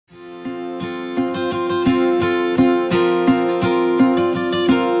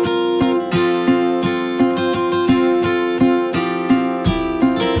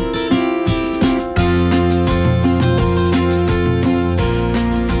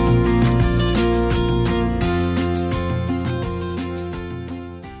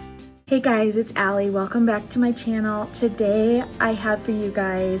Hey guys, it's Allie. Welcome back to my channel. Today I have for you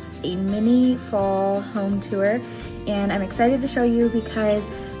guys a mini fall home tour, and I'm excited to show you because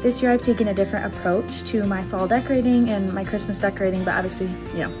this year I've taken a different approach to my fall decorating and my Christmas decorating, but obviously,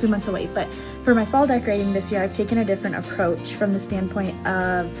 you know, a few months away. But for my fall decorating this year, I've taken a different approach from the standpoint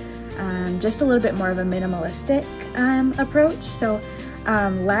of just a little bit more of a minimalistic approach. So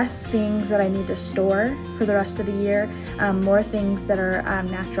less things that I need to store for the rest of the year, more things that are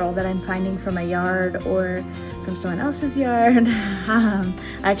natural that I'm finding from my yard or from someone else's yard. I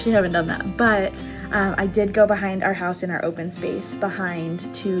actually haven't done that, but I did go behind our house in our open space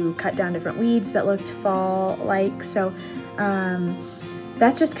behind to cut down different weeds that looked fall-like. So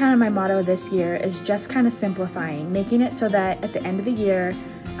that's just kind of my motto this year, is just kind of simplifying, making it so that at the end of the year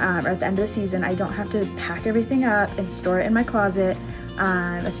or at the end of the season, I don't have to pack everything up and store it in my closet.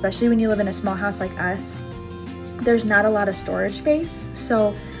 Especially when you live in a small house like us, there's not a lot of storage space.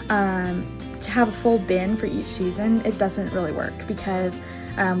 So to have a full bin for each season, it doesn't really work because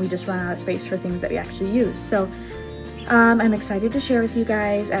we just run out of space for things that we actually use. So I'm excited to share with you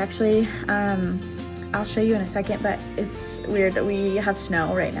guys. Actually, I'll show you in a second, but it's weird that we have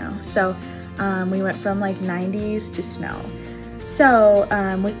snow right now. So we went from like 90s to snow. So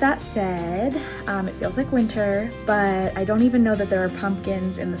with that said, it feels like winter, but I don't even know that there are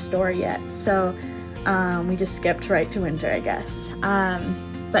pumpkins in the store yet. So we just skipped right to winter, I guess.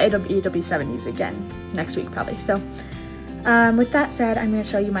 But it'll be 70s again next week probably. So with that said, I'm going to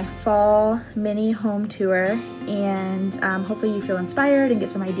show you my fall mini home tour, and hopefully you feel inspired and get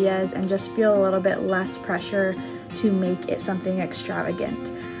some ideas and just feel a little bit less pressure to make it something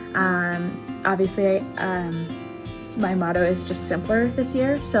extravagant. Obviously, my motto is just simpler this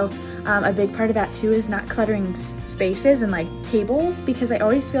year, so a big part of that too is not cluttering spaces and like tables, because I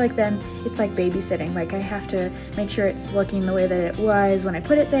always feel like then it's like babysitting. Like I have to make sure it's looking the way that it was when I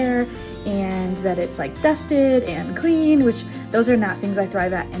put it there, and that it's like dusted and clean, which those are not things I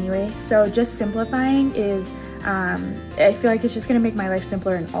thrive at anyway. So just simplifying is, I feel like it's just gonna make my life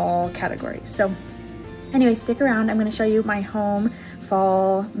simpler in all categories. So anyway, stick around. I'm gonna show you my home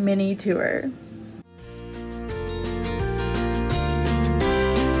fall mini tour.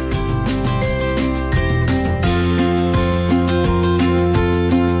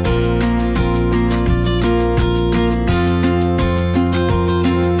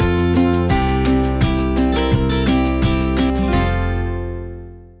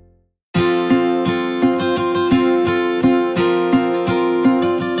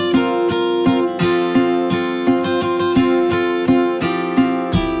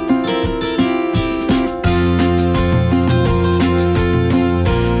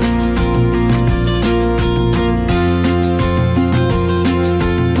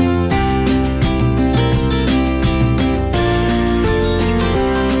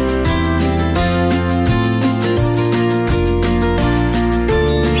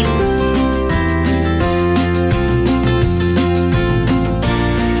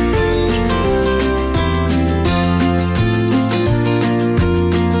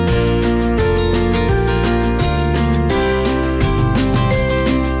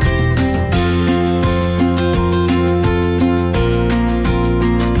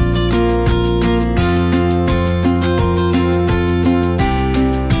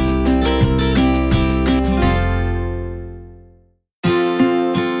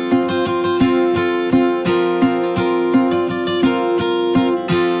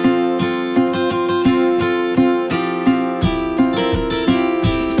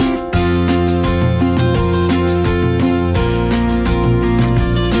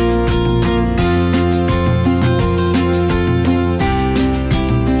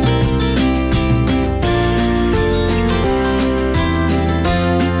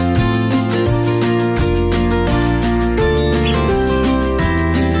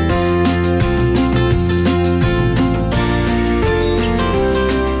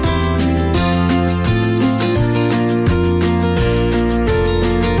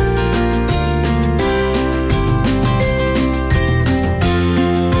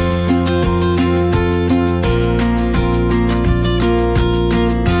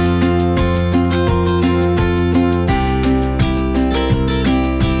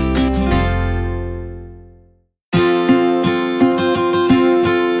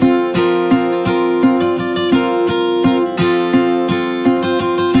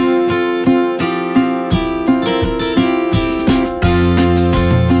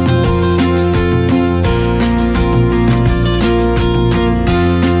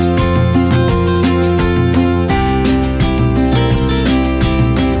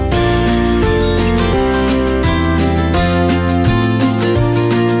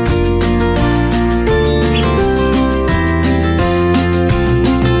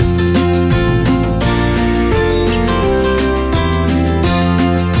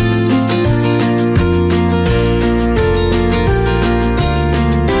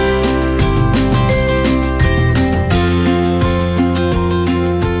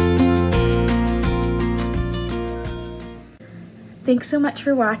 thanks so much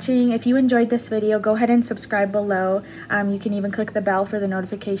for watching. If you enjoyed this video, go ahead and subscribe below. You can even click the bell for the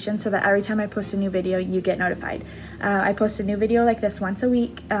notification so that every time I post a new video, you get notified. I post a new video like this once a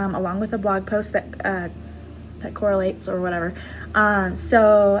week, along with a blog post that correlates or whatever.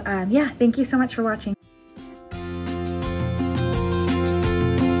 Yeah, thank you so much for watching.